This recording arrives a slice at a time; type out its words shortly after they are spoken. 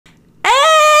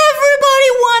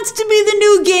wants to be the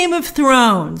new Game of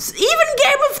Thrones. Even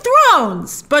Game of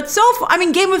Thrones. But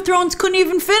Game of Thrones couldn't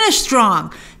even finish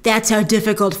strong. That's how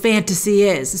difficult fantasy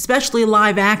is, especially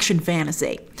live action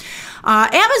fantasy.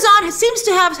 Amazon seems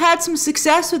to have had some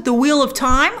success with the Wheel of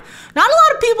Time. Not a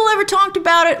lot of people ever talked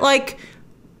about it like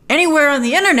anywhere on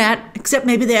the internet, except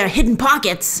maybe their hidden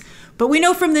pockets. But we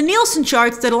know from the Nielsen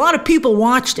charts that a lot of people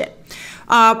watched it.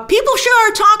 People sure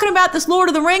are talking about this Lord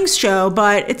of the Rings show,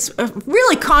 but it's a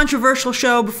really controversial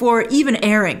show before even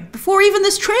airing, before even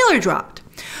this trailer dropped,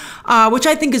 which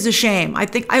I think is a shame.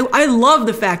 I love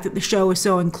the fact that the show is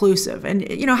so inclusive. And,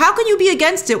 you know, how can you be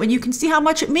against it when you can see how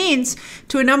much it means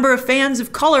to a number of fans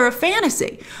of color of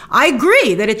fantasy? I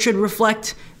agree that it should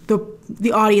reflect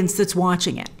the audience that's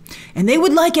watching it. And they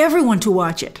would like everyone to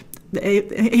watch it.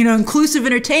 You know, inclusive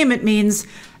entertainment means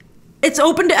it's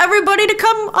open to everybody to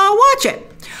come watch it.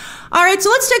 All right, so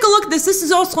let's take a look at this. This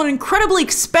is also an incredibly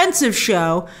expensive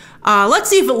show. Let's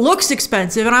see if it looks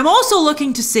expensive. And I'm also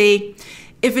looking to see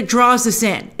if it draws us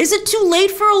in. Is it too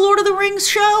late for a Lord of the Rings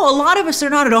show? A lot of us are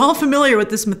not at all familiar with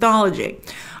this mythology.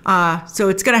 So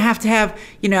it's going to have,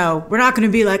 you know, we're not going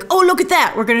to be like, oh, look at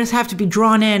that. We're going to have to be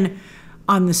drawn in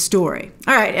on the story.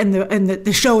 All right, and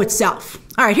the show itself.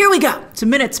 All right, here we go. It's a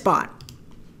minute spot.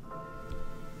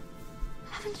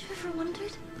 Haven't you ever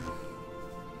wondered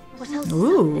what else is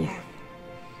Ooh.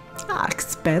 out there?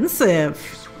 Expensive.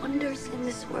 There's wonders in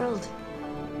this world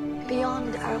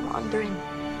beyond our wandering.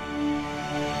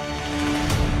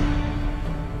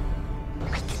 I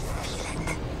can feel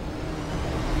it.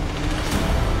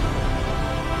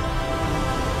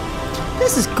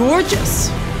 This is gorgeous.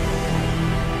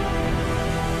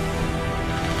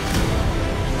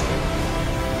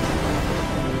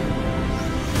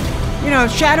 You know,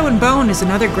 Shadow and Bone is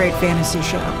another great fantasy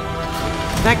show.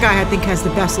 That guy, I think, has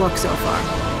the best look so far.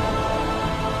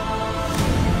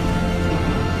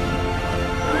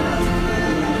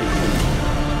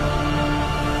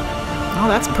 Oh,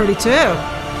 that's pretty too.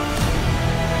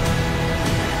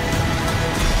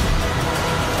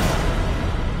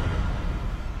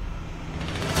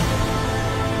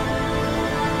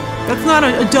 That's not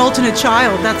an adult and a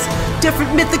child. That's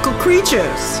different mythical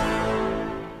creatures.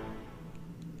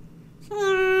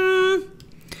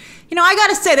 You know, I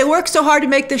gotta say, they worked so hard to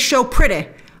make this show pretty.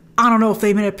 I don't know if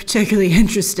they made it particularly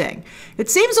interesting. It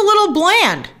seems a little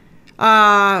bland.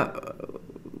 I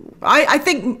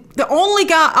think the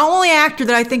only actor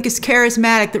that I think is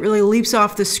charismatic that really leaps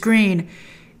off the screen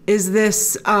is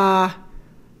this, I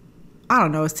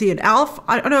don't know, is he an elf?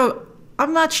 I don't know.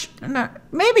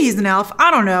 Maybe he's an elf.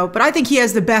 I don't know, but I think he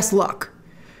has the best look.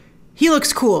 He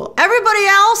looks cool. Everybody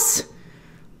else,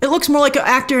 it looks more like an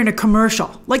actor in a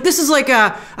commercial. Like this is like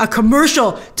a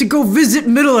commercial to go visit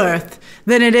Middle-earth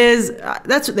than it is,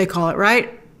 that's what they call it,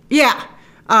 right? Yeah.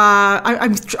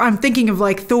 I'm thinking of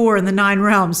like Thor and the Nine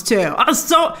Realms too.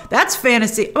 So that's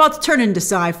fantasy. Well, it's turned into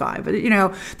sci-fi, but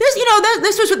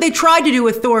this was what they tried to do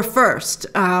with Thor first,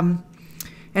 and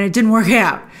it didn't work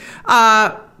out.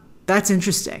 That's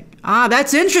interesting.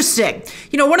 That's interesting.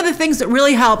 You know, one of the things that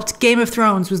really helped Game of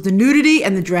Thrones was the nudity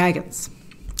and the dragons.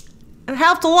 It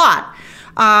helped a lot.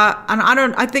 And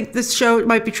I think this show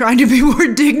might be trying to be more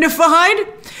dignified.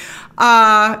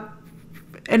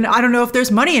 And I don't know if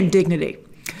there's money in dignity.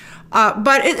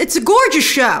 But it's a gorgeous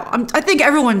show. I think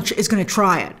everyone is going to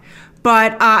try it.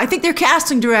 But I think their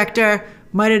casting director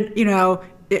might have,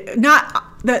 not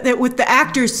that with the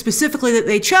actors specifically that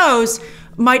they chose,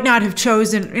 might not have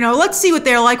chosen, let's see what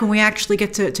they're like when we actually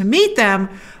get to meet them.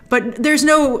 But there's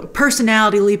no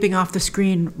personality leaping off the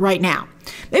screen right now.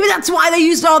 Maybe that's why they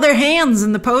used all their hands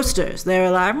in the posters. They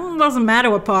were like, it doesn't matter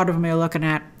what part of them you're looking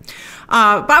at.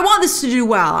 But I want this to do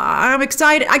well. I'm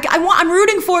excited. I'm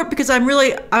rooting for it because I'm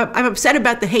upset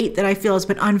about the hate that I feel has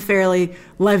been unfairly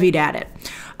levied at it.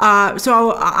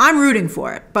 So I'm rooting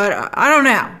for it, but I don't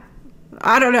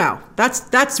know.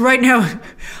 That's right now.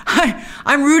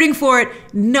 I'm rooting for it,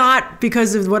 not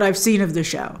because of what I've seen of the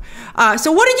show.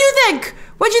 So what did you think?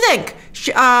 What'd you think?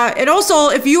 And also,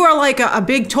 if you are like a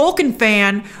big Tolkien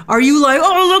fan, are you like,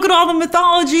 oh, look at all the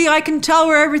mythology, I can tell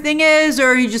where everything is? Or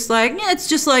are you just like, yeah, it's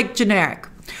just like generic?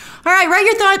 All right, write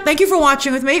your thoughts. Thank you for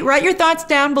watching with me. Write your thoughts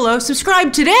down below.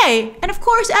 Subscribe today. And of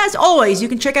course, as always, you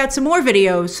can check out some more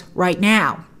videos right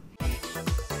now.